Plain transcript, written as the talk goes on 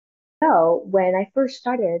know, when I first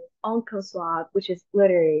started OncoSwap, which is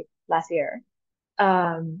literally last year,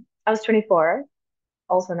 I was 24,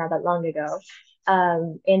 also not that long ago.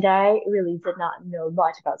 And I really did not know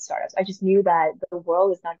much about startups. I just knew that the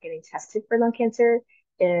world is not getting tested for lung cancer.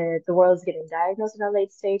 The world is getting diagnosed in a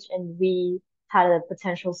late stage, and we had a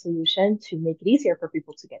potential solution to make it easier for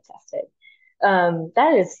people to get tested.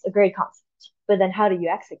 That is a great concept. But then how do you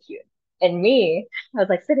execute? And me, I was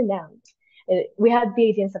like sitting down. We had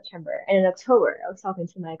BAT in September, and in October, I was talking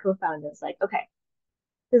to my co-founder. It's like, okay,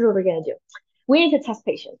 this is what we're gonna do. We need to test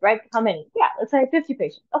patients, right? How many? Yeah, let's say 50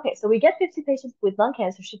 patients. Okay, so we get 50 patients with lung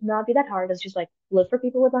cancer. Should not be that hard. It's just like look for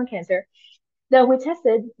people with lung cancer. Then we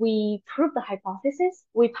tested, we proved the hypothesis,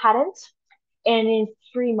 we patent, and in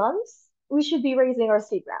 3 months, we should be raising our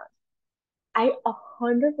seed round. I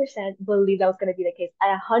 100% believed that was going to be the case.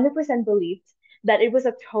 I 100% believed that it was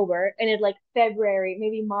October and in like February,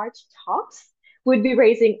 maybe March tops, we'd be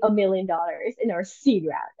raising $1 million in our seed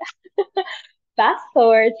round. Fast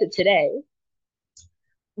forward to today,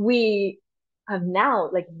 we have now,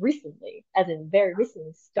 like recently, as in very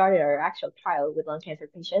recently, started our actual trial with lung cancer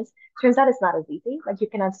patients. Turns out it's not as easy. Like you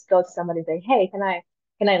cannot just go to somebody and say, "Hey, can I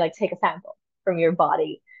like take a sample from your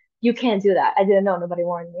body?" You can't do that. I didn't know. Nobody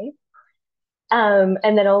warned me.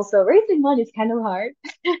 And then also raising money is kind of hard.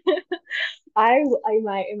 In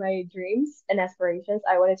my dreams and aspirations,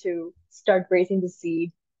 I wanted to start raising the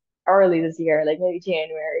seed early this year, like maybe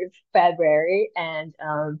January, February. And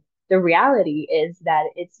the reality is that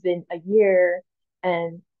it's been a year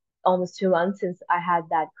and almost 2 months since I had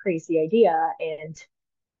that crazy idea, and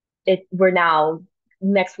we're now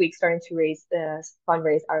next week starting to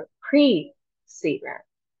fundraise our pre-seed round,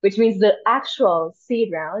 which means the actual seed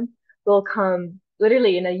round will come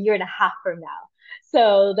literally in a year and a half from now.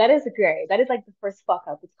 So that is great. That is like the first fuck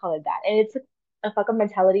up, let's call it that. And it's a fuck up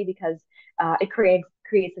mentality because it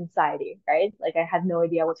creates anxiety, right? Like I had no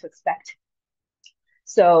idea what to expect.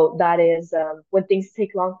 So that is when things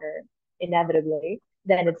take longer, inevitably,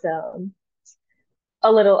 then it's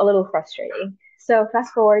a little frustrating. So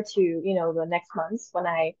fast forward to, the next months when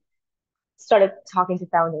I started talking to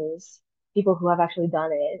founders, people who have actually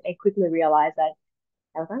done it, I quickly realized that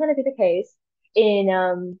that was not going to be the case.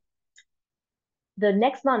 In the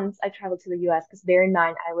next months, I traveled to the US because bear in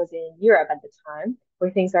mind, I was in Europe at the time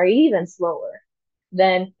where things are even slower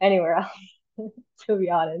than anywhere else, to be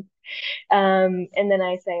honest. And then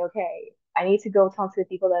I say, okay, I need to go talk to the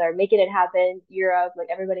people that are making it happen. Europe, like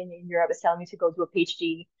everybody in Europe is telling me to go do a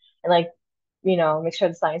PhD and like, make sure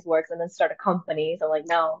the science works and then start a company. So like,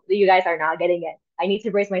 no, you guys are not getting it. I need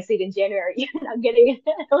to raise my seed in January. You're not getting it.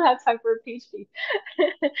 I don't have time for a PhD.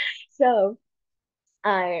 So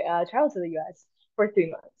I traveled to the US for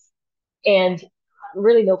 3 months and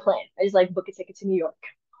really no plan. I just like book a ticket to New York.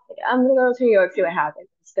 Like, I'm gonna go to New York, see what happens.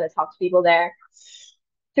 I'm just gonna talk to people there.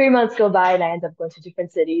 3 months go by and I end up going to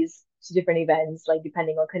different cities, to different events, like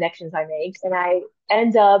depending on connections I make. And I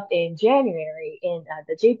end up in January in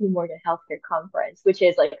the JP Morgan Healthcare Conference, which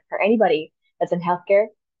is like for anybody that's in healthcare,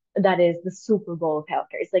 that is the Super Bowl of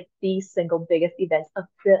healthcare. It's like the single biggest event of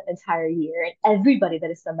the entire year, and everybody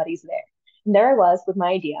that is somebody's there. And there I was with my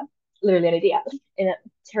idea, literally an idea, in a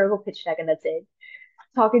terrible pitch deck, and that's it,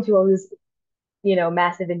 talking to all these,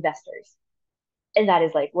 massive investors. And that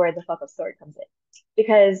is like where the fuck up story comes in.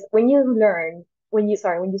 Because when you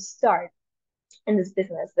start in this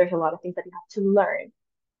business, there's a lot of things that you have to learn,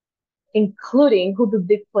 including who the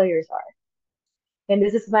big players are. And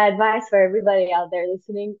this is my advice for everybody out there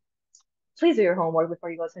listening. Please do your homework before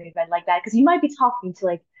you go to an event like that, because you might be talking to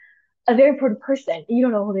like a very important person and you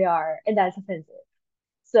don't know who they are, and that's offensive.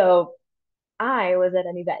 So I was at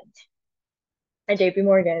an event at JP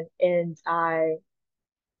Morgan, and I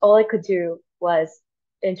all I could do was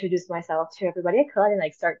introduce myself to everybody I could and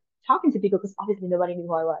like start talking to people because obviously nobody knew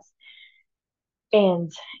who I was.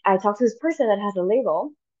 And I talked to this person that has a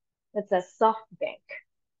label that says SoftBank.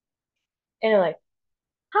 And I'm like,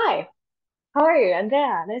 hi, how are you?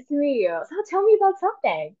 Andrea, nice to meet you. So tell me about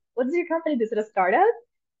SoftBank. What does your company do? Is it a startup?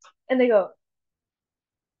 And they go,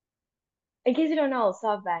 in case you don't know,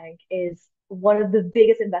 SoftBank is one of the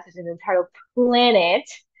biggest investors in the entire planet.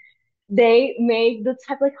 They make the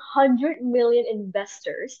type like 100 million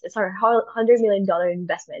investors, sorry, $100 million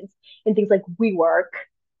investments in things like WeWork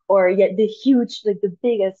or yet the huge, like the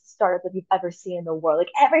biggest startup that you've ever seen in the world.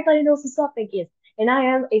 Like everybody knows who SoftBank is. And I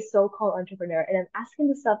am a so-called entrepreneur and I'm asking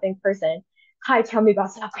the SoftBank person, hi, tell me about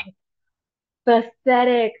SoftBank.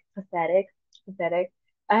 Pathetic, pathetic, pathetic.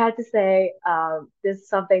 I had to say, this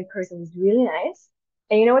SoftBank person was really nice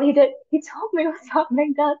And you know what he did? He told me what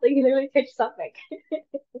SoftBank does. Like he literally pitched SoftBank.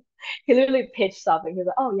 He literally pitched SoftBank. He was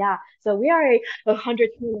like, "Oh yeah, so we are a hundred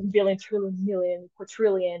trillion, billion, trillion, million,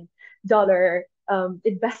 quadrillion dollar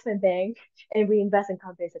investment bank, and we invest in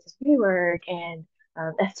companies such as WeWork and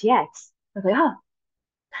FTX." I was like, "Oh,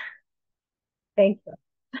 thank you.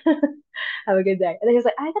 Have a good day." And then he was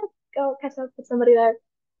like, "I gotta go catch up with somebody there.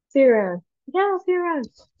 See you around." Yeah, I'll see you around.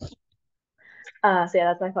 So yeah,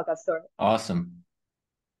 that's my fuck up story. Awesome.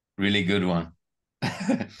 Really good one.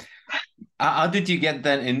 How did you get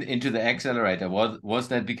then into the accelerator? Was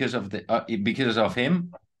that because of the because of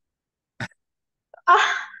him?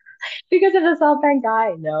 Because of the SoftBank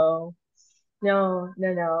guy? No, no,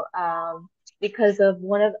 no, no. Because of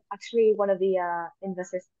one of the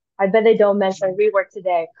investors. I bet they don't mention WeWork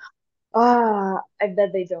today. I bet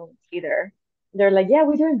they don't either. They're like, yeah,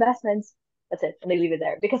 we do investments. That's it, and they leave it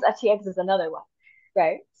there because FTX is another one,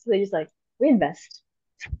 right? So they just like we invest.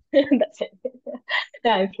 That's it.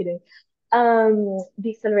 No, I'm kidding. The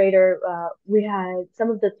accelerator, we had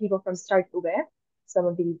some of the people from Start Ube, some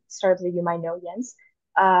of the startups that you might know, Jens.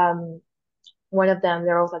 Um, One of them,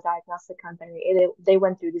 they're also a diagnostic company. They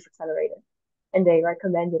went through this accelerator and they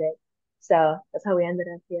recommended it. So that's how we ended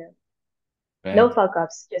up here. No Right. fuck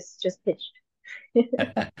ups, just pitched.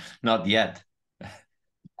 Not yet.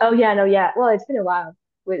 Oh yeah, no, yeah. Well, it's been a while.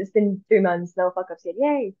 It's been 3 months, no fuck ups yet.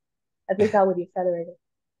 Yay! At least not with the accelerator.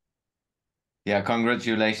 Yeah,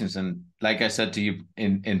 congratulations. And like I said to you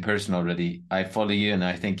in person already, I follow you and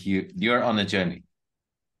I think you're on a journey.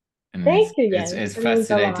 And Thank you, Jens. it's That means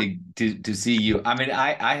a lot. fascinating to see you. I mean,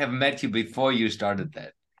 I have met you before you started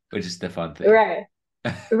that, which is the fun thing. Right,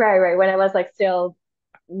 right. When I was like still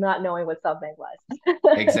not knowing what SoftBank was.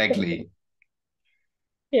 Exactly.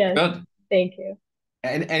 Yes, Good. thank you.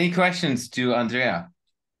 And any questions to Andrea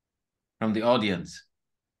from the audience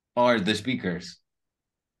or the speakers?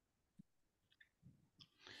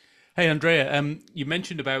 Hey, Andrea, you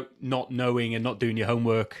mentioned about not knowing and not doing your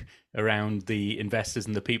homework around the investors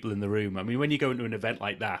and the people in the room. I mean, when you go into an event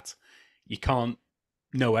like that, you can't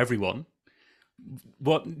know everyone.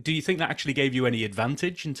 What do you think that actually gave you any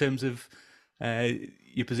advantage in terms of uh,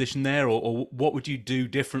 your position there, or what would you do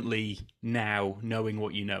differently now, knowing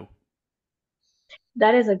what you know?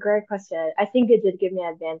 That is a great question. I think it did give me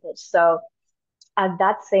an advantage. So at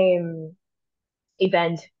that same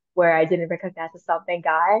event where I didn't recognize the SoftBank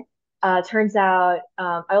guy, turns out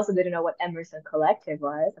I also didn't know what Emerson Collective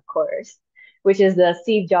was, of course, which is the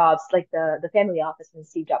Steve Jobs, like the family office in the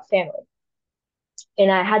Steve Jobs family.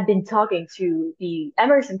 And I had been talking to the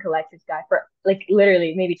Emerson Collective guy for like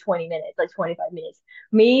literally maybe 20 minutes, like 25 minutes.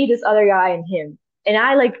 Me, this other guy, and him. And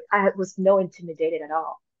I was no intimidated at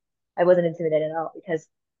all. I wasn't intimidated at all because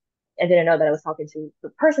I didn't know that I was talking to the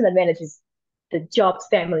person that manages the Jobs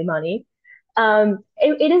family money.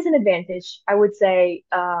 It is an advantage. I would say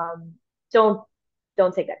don't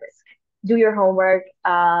don't take that risk. Do your homework.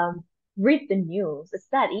 Read the news. It's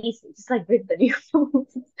that easy. Just like read the news,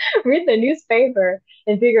 read the newspaper,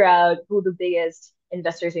 and figure out who the biggest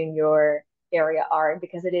investors in your area are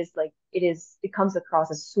because it comes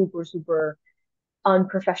across as super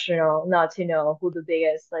unprofessional not to know who the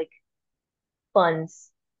biggest like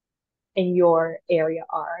funds in your area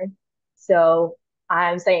are. So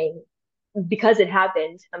I'm saying because it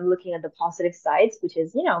happened, I'm looking at the positive sides, which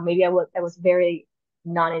is, maybe I was very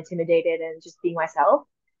non-intimidated and just being myself,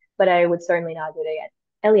 but I would certainly not do it again.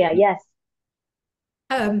 Elia, yes.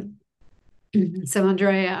 Um, so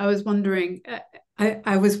Andrea, I was wondering,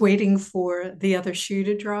 I was waiting for the other shoe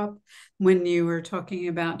to drop when you were talking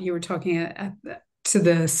to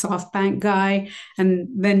the SoftBank guy, and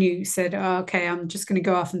then you said, oh, okay, I'm just going to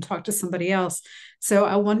go off and talk to somebody else. So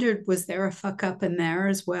I wondered, was there a fuck up in there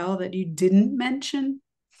as well that you didn't mention?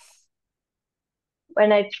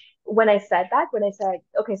 When I when I said,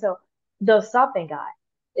 okay, so the SoftBank guy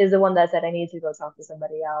is the one that said I need to go talk to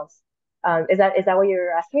somebody else. Is that what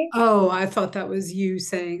you're asking? Oh, I thought that was you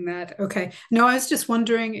saying that. Okay. No, I was just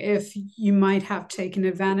wondering if you might have taken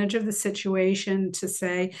advantage of the situation to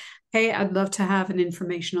say, hey, I'd love to have an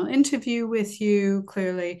informational interview with you.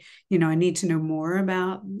 Clearly, I need to know more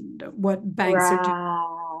about what banks are doing,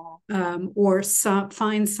 Right. or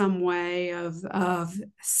find some way of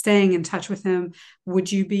staying in touch with them.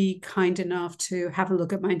 Would you be kind enough to have a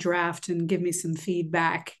look at my draft and give me some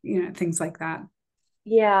feedback, things like that?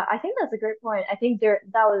 Yeah, I think that's a great point. I think that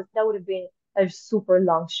would have been a super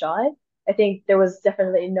long shot. I think there was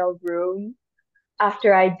definitely no room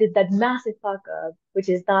after I did that massive fuck up, which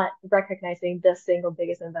is not recognizing the single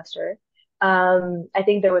biggest investor. I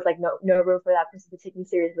think there was like no room for that person to take me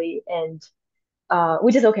seriously, and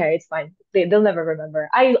which is okay, it's fine. They'll never remember.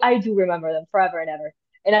 I do remember them forever and ever.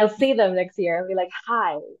 And I'll see them next year and be like,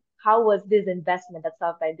 hi, how was this investment that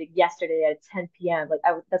stuff I did yesterday at 10 p.m.? Like,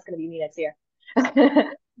 that's going to be me next year.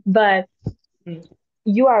 But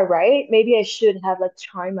you are right. Maybe I should have like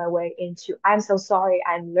charmed my way into, I'm so sorry,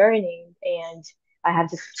 I'm learning and I have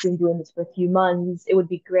just been doing this for a few months. It would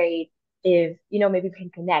be great if, maybe we can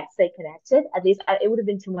connect, stay connected. At least it would have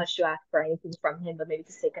been too much to ask for anything from him, but maybe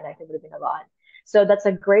to stay connected would have been a lot. So that's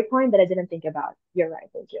a great point that I didn't think about. You're right.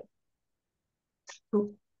 Thank you.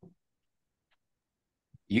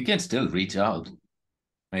 You can still reach out.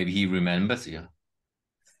 Maybe he remembers you.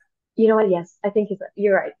 You know what? Yes, I think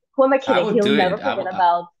you're right. Who am I I kidding? would He'll do never it. forget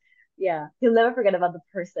about, yeah, he'll never forget about the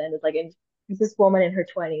person. It's like this woman in her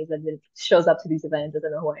 20s that shows up to these events,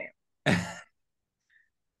 doesn't know who I am.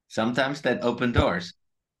 Sometimes that open doors.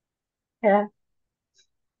 Yeah.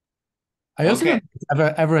 I also Okay.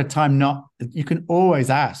 ever a time not, you can always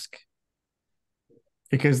ask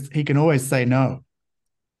because he can always say no,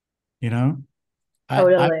 you know?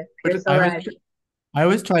 Totally. You're so right. I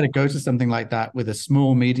always try to go to something like that with a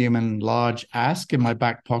small, medium, and large ask in my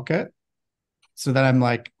back pocket. So that I'm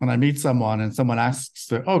like, when I meet someone and someone asks,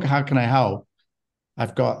 oh, how can I help?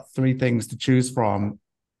 I've got 3 things to choose from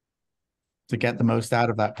to get the most out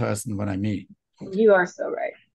of that person when I meet. You are so